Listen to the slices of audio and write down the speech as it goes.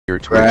Your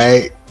Twitch.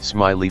 Right.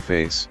 Smiley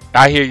face.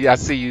 I hear you. I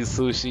see you,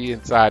 Sushi,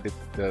 inside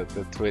the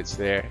Twitch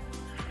there.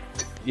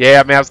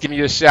 Yeah, man, I was giving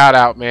you a shout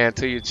out, man,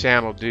 to your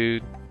channel,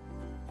 dude.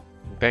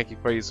 Thank you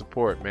for your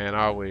support, man,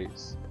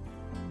 always.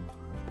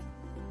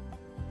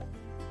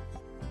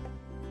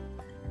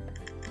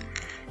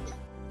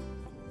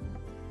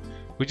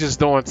 We're just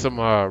doing some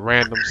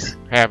randoms,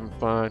 having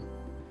fun.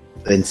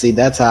 And see,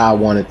 that's how I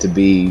want it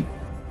to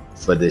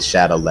for this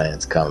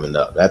Shadowlands coming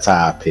up. That's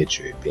how I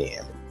picture it being.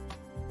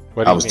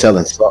 I was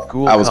telling Soul,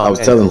 Cool I was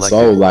telling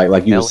Soul,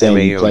 like you were saying,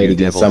 you played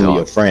against some of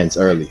your dog. friends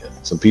earlier,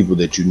 some people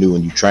that you knew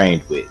and you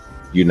trained with,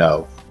 you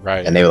know,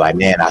 Right. and they were like,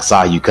 "Man, I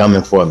saw you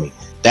coming for me."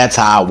 That's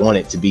how I want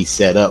it to be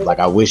set up. Like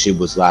I wish it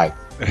was like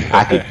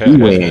I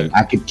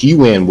could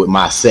queue in with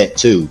my set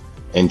too,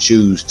 and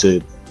choose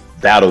to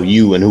battle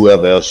you and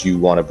whoever else you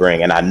want to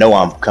bring. And I know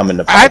I'm coming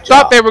to fight I thought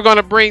y'all. they were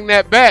gonna bring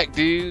that back,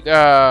 dude.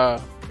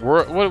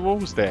 What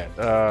was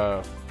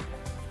that?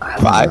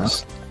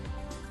 Fives.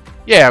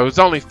 Yeah, it was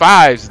only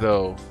fives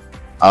though.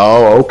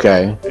 Oh,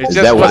 okay. It Is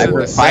just that what wasn't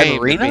the Five same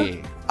to arena?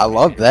 me. I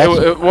love that.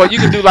 Well, you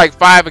can do like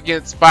 5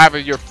 against 5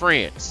 of your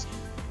friends.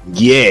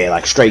 Yeah,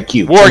 like straight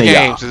queue. War 10 of y'all.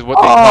 games is what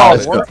they call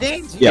it. War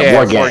games? Yeah,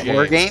 war games.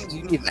 War games?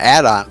 You need an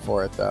add-on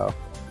for it, though.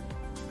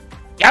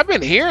 Yeah, I've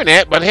been hearing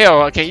that, but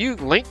hell, can you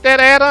link that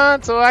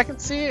add-on so I can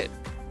see it?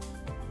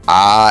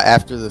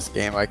 After this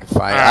game, I can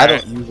find it. I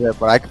Alright. don't use it,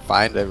 but I can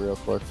find it real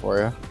quick for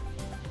you.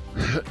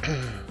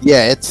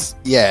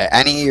 Yeah,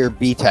 any of your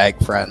B-tag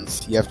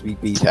friends. You have to be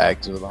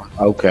B-tags with them.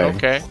 Okay.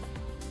 Okay.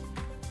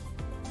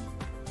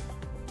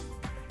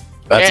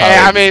 That's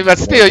Yeah, how I mean, but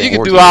still, you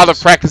can do all the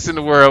practice in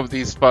the world with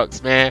these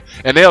fucks, man,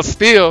 and they'll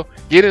still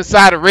get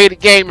inside a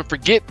rated game and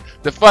forget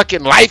the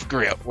fucking life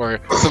grip or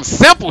some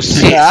simple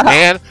shit,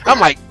 man. I'm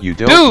like, You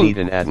don't dude, need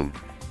an add-on.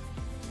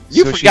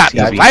 you Sushi forgot the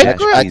TV life dash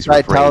grip. I please tried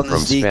refrain telling from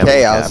this DK,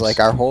 spamming I was caps. like,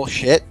 our whole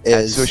shit At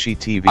is Sushi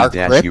TV our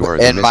dash grip you are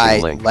the and my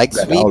missing link. leg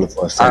Got sweep all of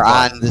us. are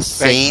on the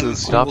same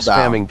Thanks, Stop cooldown.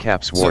 spamming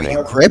caps So warning.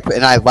 you grip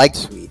and I leg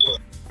sweep.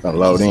 Gonna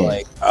load He's in.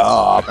 like,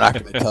 oh, I'm not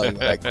going to tell you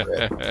leg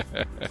grip.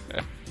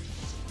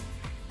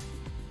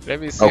 Let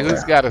me see Okay.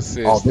 who's got assist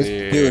Oh, this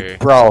here. dude,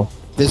 bro,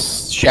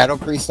 this Shadow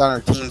Priest on our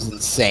team's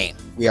insane.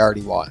 We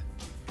already won.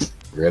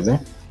 Really? Oh,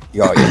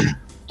 yeah.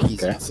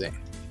 He's Okay. insane.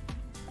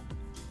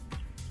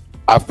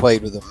 I've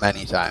played with him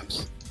many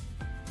times.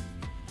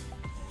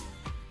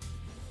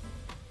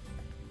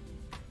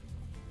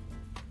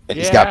 And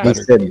he's got Yeah. better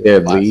They said gear they're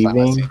than last time I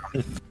leaving. seen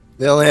him.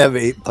 They only have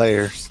 8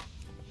 players.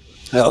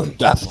 Oh,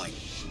 definitely.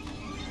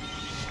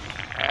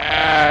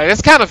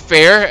 It's kind of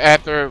fair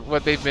after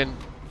what they've been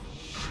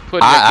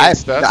putting I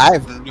against us.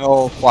 have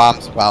no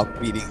qualms about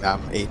beating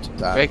them 8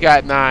 times. They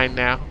got 9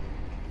 now.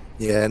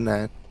 Yeah,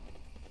 9.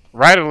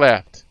 Right or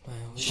left?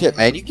 Shit,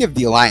 man, you give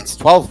the Alliance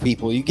 12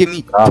 people, you give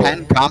me Oh.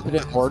 10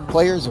 competent Horde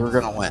players, we're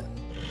gonna win.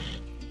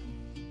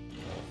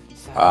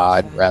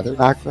 I'd rather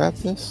not grab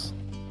this.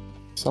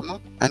 Someone?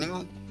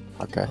 Anyone?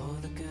 Okay.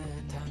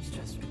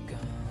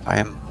 I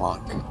am a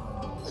monk.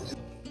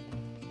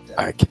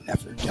 I can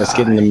never die. Let's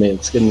get in the mid.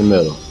 Let's get in the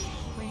middle.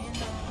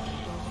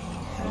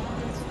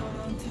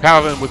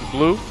 Paladin with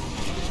blue.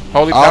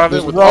 Holy Oh, Paladin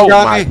there's with. a rogue Oh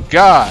on my me.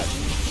 god.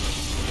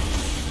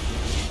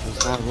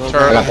 There's not a rogue I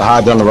Turtle. got the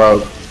Hodge on the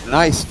road.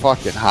 Nice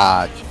fucking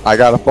Hodge. I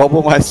got a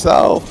bubble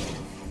myself.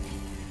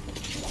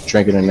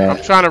 Drinking in I'm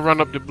there. trying to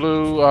run up the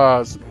blue.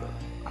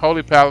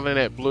 Holy Paladin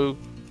at blue.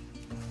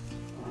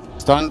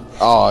 Stun.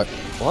 Oh,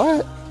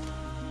 what?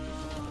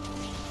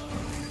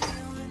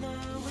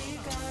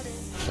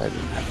 I didn't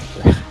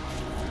have to.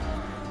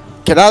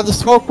 Get out of the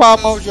smoke bomb,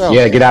 Mojo.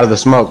 Yeah, get out of the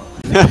smoke.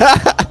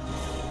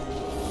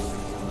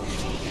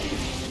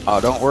 Oh,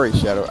 don't worry,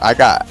 Shadow. I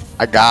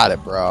got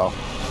it, bro.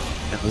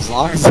 And as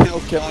long as they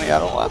don't kill me, I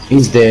don't want.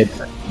 He's dead.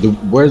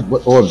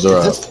 What orbs are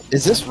up?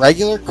 Is this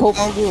regular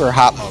Komogu or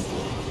hot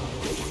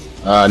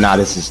Mogu? Nah,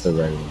 this is the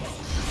regular.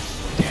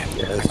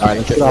 Alright,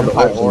 let's get all the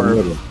orbs in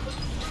the middle.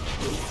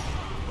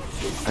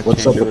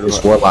 What's up with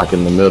this warlock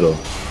in the middle?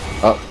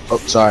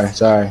 Oh,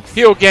 sorry.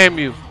 He'll game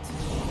you.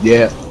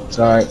 Yeah,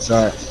 sorry.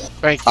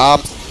 Thank you. I'm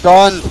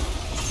stunned.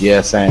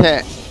 Yeah, same.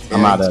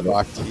 I'm out of it.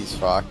 Fucked. He's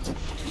fucked.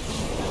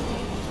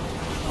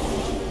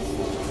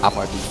 I'm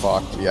gonna be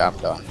fucked. Yeah, I'm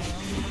done.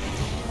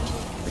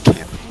 I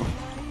can't.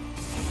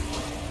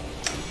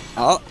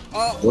 Oh.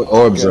 What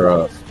orbs are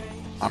up?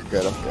 I'm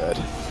good.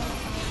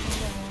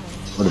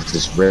 What is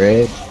this,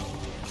 red?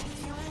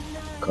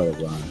 Color As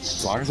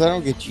lines. long as I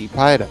don't get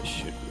G-Pied, I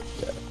should be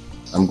dead.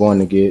 I'm going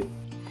to get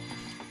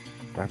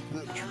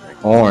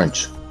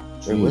orange.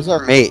 Wait, where's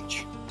our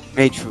mage?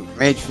 Mage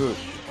food.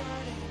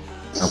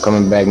 I'm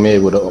coming back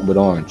mid with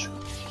orange.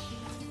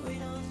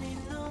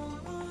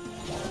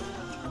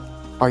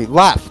 Oh, he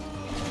left.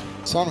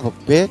 Son of a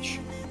bitch.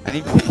 I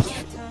need mage.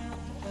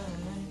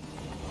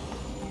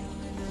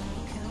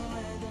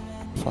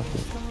 Fuck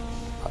it.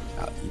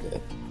 I'll eat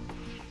it.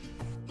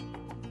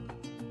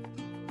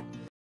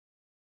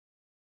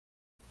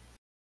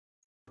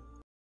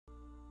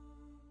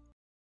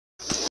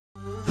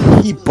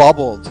 He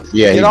bubbled.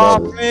 Yeah, Get he off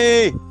bubbled.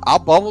 me! I'll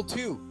bubble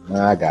too.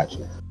 I got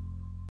you.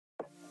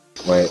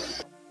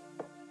 Wait.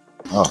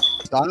 Oh,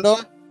 stunned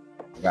him?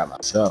 I got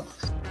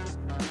myself.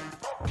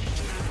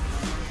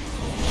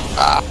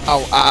 Ow,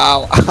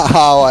 ow,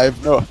 ow. I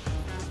have no...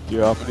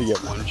 Dude, I'm gonna get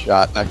one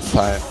shot next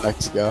time.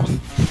 Next go.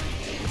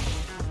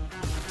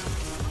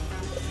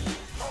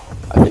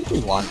 I think we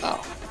won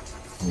now.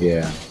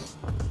 Yeah.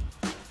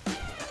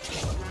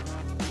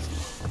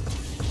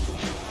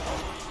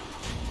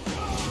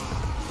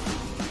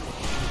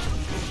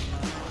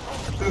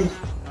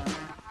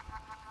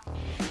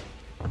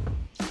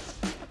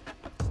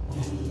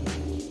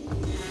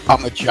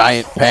 I'm a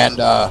giant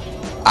panda.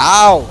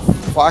 Ow!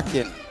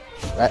 Fucking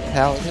rat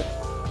paladin.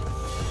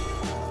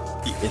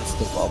 He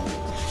insta bubble.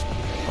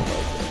 I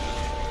like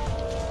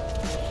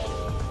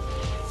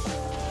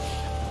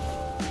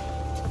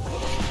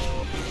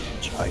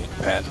it. Giant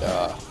panda.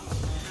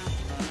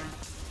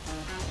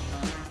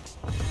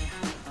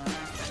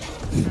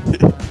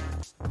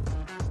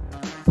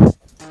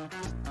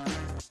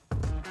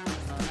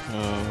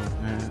 Oh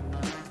man.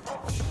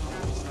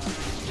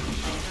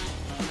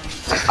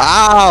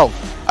 Ow!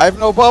 I have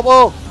no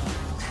bubble!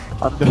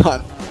 I'm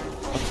done.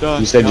 I'm done.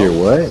 You said you're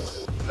what?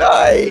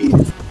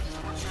 Nice!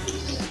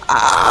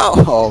 Ow!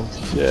 Oh,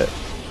 shit.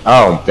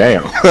 Oh,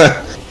 damn.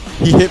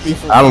 He hit me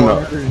for I don't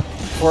know.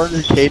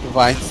 400k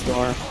Divine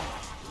Storm.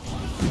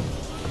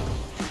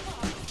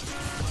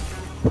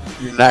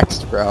 You're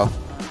next, bro.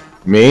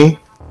 Me?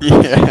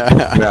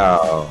 Yeah.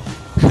 No.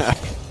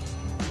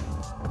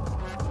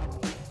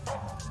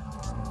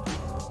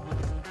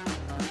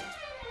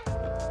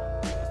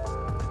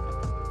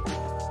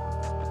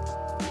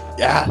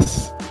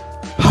 Yes.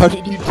 How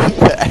did you do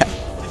that?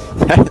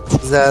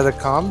 Is that a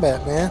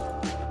combat, man?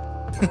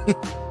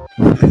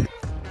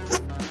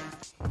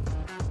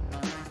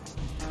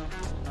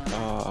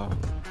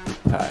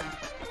 Attack.